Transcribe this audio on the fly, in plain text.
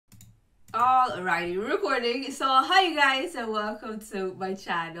Alrighty, recording. So hi you guys and welcome to my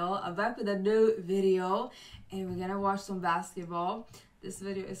channel. I'm back with a new video and we're gonna watch some basketball. This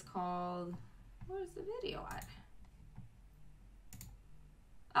video is called, where's the video at?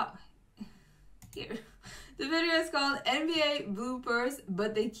 Oh, here. The video is called NBA bloopers,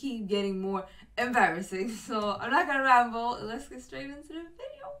 but they keep getting more embarrassing. So I'm not gonna ramble. Let's get straight into the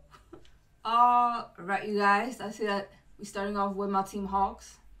video. Alright you guys, I see that we're starting off with my team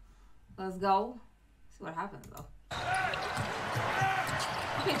Hawks. Let's go. See what happens though.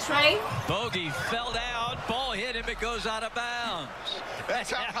 Okay, Trey. Bogey fell down. Ball hit him. It goes out of bounds.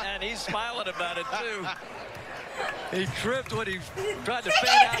 And he's smiling about it too. He tripped when he tried to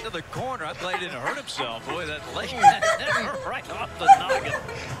fade out to the corner. I thought he didn't hurt himself. Boy, that leg right off the noggin.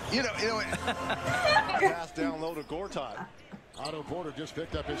 You know. Pass down low to Gortat. Otto Porter just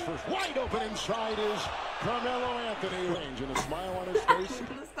picked up his first. Wide open inside is Carmelo Anthony. Range and a smile on his face.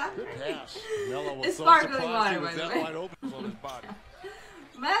 Good pass. Melo was it's so sparkling surprised water, he was by the that way. wide open on his body.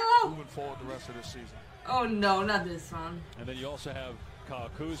 Melo. Moving forward the rest of this season. Oh no, not this one. And then you also have Kyle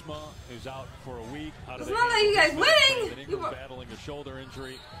Kuzma, who's out for a week. It's not like you guys winning. You were battling a shoulder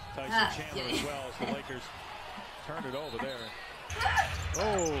injury. Tyson Chandler as well as the Lakers turned it over there.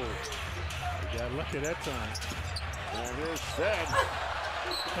 Oh, you got lucky that time. And here's Fed. A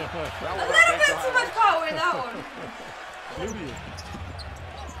little bit too much power in that one. Beauty.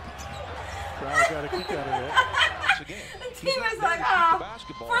 Crowd got a kick out of that. The team is like,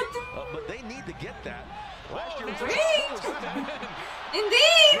 but they need to get that. Last year,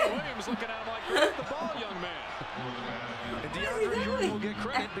 indeed. Williams looking at him like, grab the ball, young man. And DeAndre Jordan will get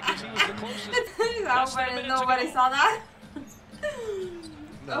credit because he was the closest. Nobody saw that.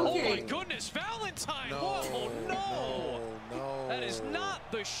 No. Okay. Oh my goodness, Valentine! No. Whoa, no! That is not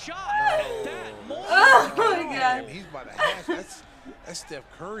the shot at that moment. Oh my God! He's about to hash. That's Steph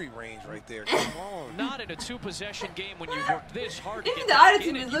Curry range right there. Come on. Not in a two-possession game when you work this hard. Even the other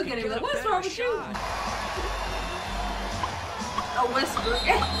team is looking at him like, what's wrong with you? A Westbrook.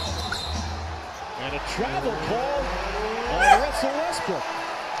 And a travel call on Russell Westbrook.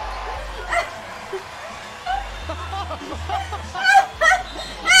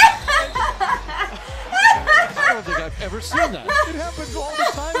 I don't think I've ever seen that. It happens all the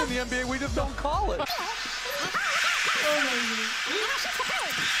time in the NBA. We just don't call it.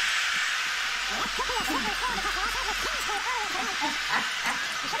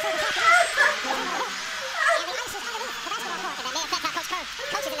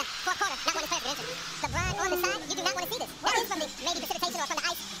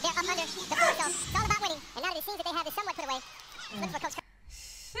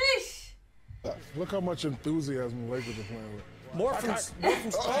 Look how much enthusiasm the Lakers are playing with. More from Shot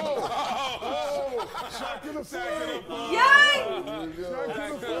to the fool. Yay! Shot to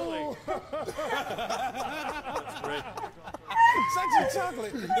the fool. Such a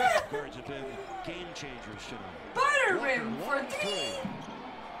chocolate. Birds have been game changers tonight. Butter rim for three.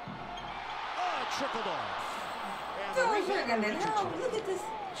 Trickled off. So we're gonna now look at this.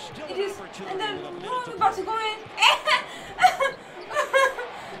 It is, and then we're about to go in.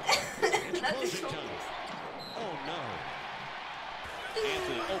 Oh no.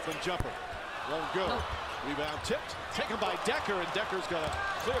 Anthony, open jumper. Won't go. Nope. Rebound tipped. Taken by Decker, and Decker's got a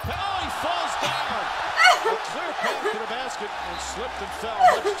clear path. Oh, he falls down. A clear path to the basket and slipped and fell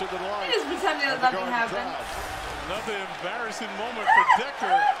much to the line. Just pretend that nothing happened. Another embarrassing moment for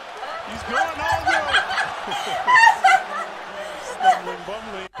Decker. He's going all the way. Stumbling,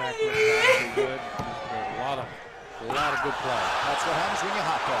 bumbling. Good. A lot of good play. That's what happens when you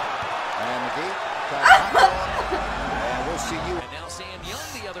hot dog. And McGee tries to hot dog. And we'll see you. And now Sam Young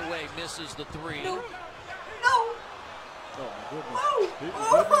the other way misses the three. No. No. Oh, my goodness. Whoa. He's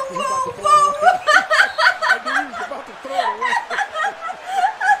Whoa. I knew he was about to throw it away.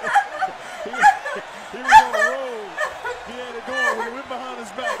 he was on a roll. He had it going. When it went behind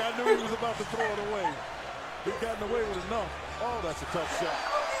his back, I knew he was about to throw it away. He gotten away with enough. Oh, that's a tough shot.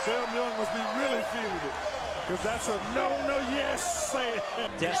 Sam Young must be really feeling it. Because that's a no, yes, say it.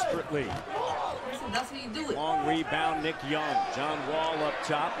 Desperately. That's how you do it. Long rebound, Nick Young. John Wall up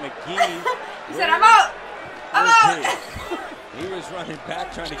top. McGee. He said, I'm out. I'm out. He was running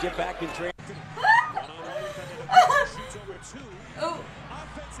back, trying to get back in train. Oh.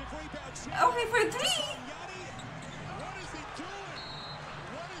 Okay, for three. What is he doing?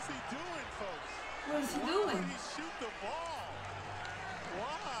 What is he doing, folks? What is he doing? He shoot the ball.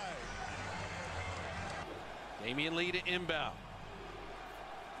 Why? Damian Lee to inbound.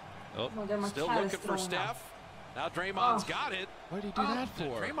 Oh, still looking for Steph. Now Draymond's got it. What did he do that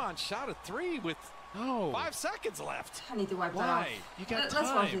for? Draymond shot a three with Oh. 5 seconds left. I need to wipe that Why? off. You got Let's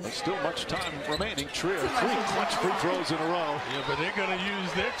watch time. this. Still much time remaining. Trier, Too much 3 time. clutch free throws in a row. Yeah, but they're going to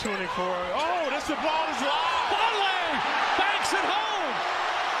use their 24. Oh, this the ball is live. Volley! Banks it home!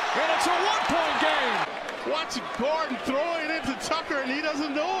 And it's a one-point game. Watch Gordon throw it into Tucker, and he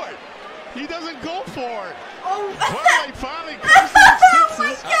doesn't do it. He doesn't go for it. Oh, Volley finally comes to his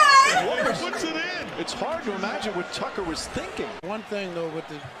senses. God. And puts it in. It's hard to imagine what Tucker was thinking. One thing, though, with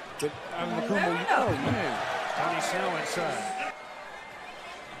Very oh, man. Tony Snell inside.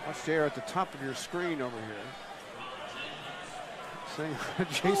 Watch there at the top of your screen over here. Saying Oh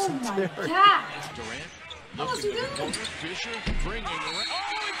Jason my Terry. God. Durant What was he doing? Fisher bringing around. Oh,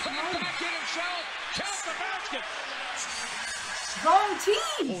 he put it back in himself. Count the basket. Wrong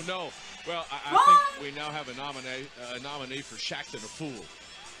team. Oh, no. Well, I Wrong. think we now have a nominee for Shaqtin' a Fool.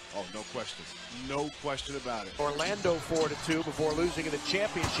 Oh, no question. No question about it. Orlando 4-2 before losing in the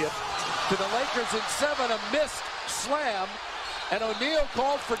championship to the Lakers in 7. A missed slam, and O'Neal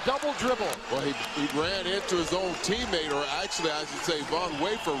called for double dribble. Well, he ran into his own teammate, or actually, I should say, Von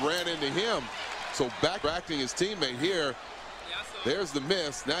Wafer ran into him. So backtracking his teammate here. There's the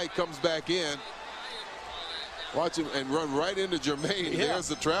miss. Now he comes back in. Watch him and run right into Jermaine. Yeah. There's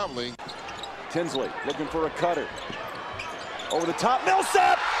the traveling. Tinsley looking for a cutter. Over the top,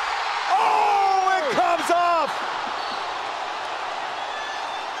 Millsap! Oh, it comes off!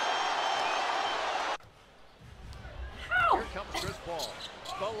 How? Here comes Chris Paul.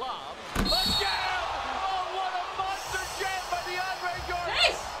 The lob. The jam! Oh, what a monster jam by DeAndre Jordan!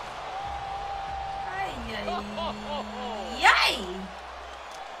 Nice. Ay, ay, yay.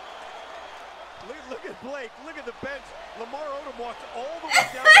 Look at Blake, look at the bench. Lamar Odom walked all the way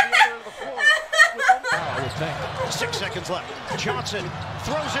down to the other end of the floor. 6 seconds left. Johnson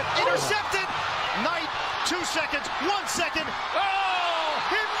throws it, intercepted. Knight, 2 seconds, 1 second. Oh,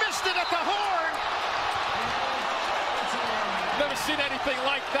 he missed it at the horn. Never seen anything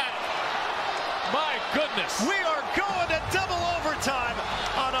like that. My goodness. We are going to double overtime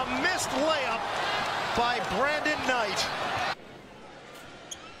on a missed layup by Brandon Knight.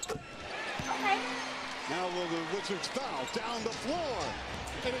 Now will the Wizards foul down the floor.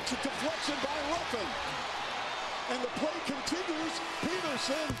 And it's a deflection by Ruffin. And the play continues.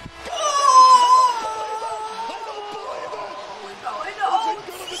 Peterson. I don't believe it. Is it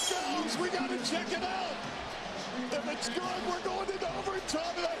good of the Jones? We got to check it out. If it's good, we're going into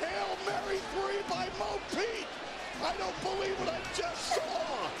overtime. And a Hail Mary 3 by Mo Pete. I don't believe what I just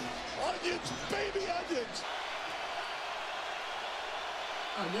saw. Onions, baby onions.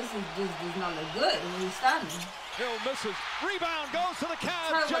 Oh, this does not look good when he's standing. Hill misses. Rebound goes to the Cavs.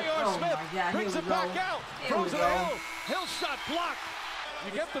 Tyler- J.R. oh Smith my God, brings here it we back go. out. Here Throws we it to go. Hill. Hill shot blocked.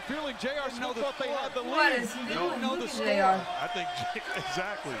 You get the feeling J.R. Smith thought they had the lead. What is he doing? Look at JR. I think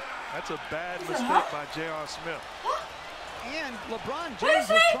exactly. That's a bad Is it mistake hot? by J.R. Smith. And LeBron What do you James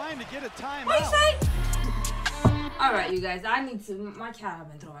was say? trying to get a timeout. What do you say? All right, you guys. I need to. My cat has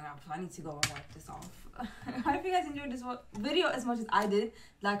been throwing up. I need to go and wipe this off. I hope you guys enjoyed this video as much as I did.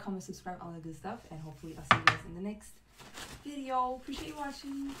 Like, comment, subscribe, all that good stuff, and hopefully I'll see you guys in the next video. Appreciate you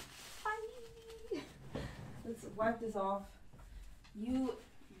watching. Bye. Let's wipe this off. You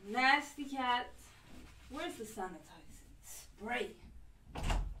nasty cat. Where's the sanitizer? Spray.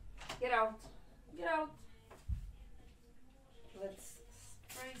 Get out. Get out. Let's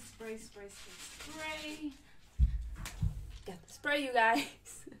spray. Got the spray, you guys.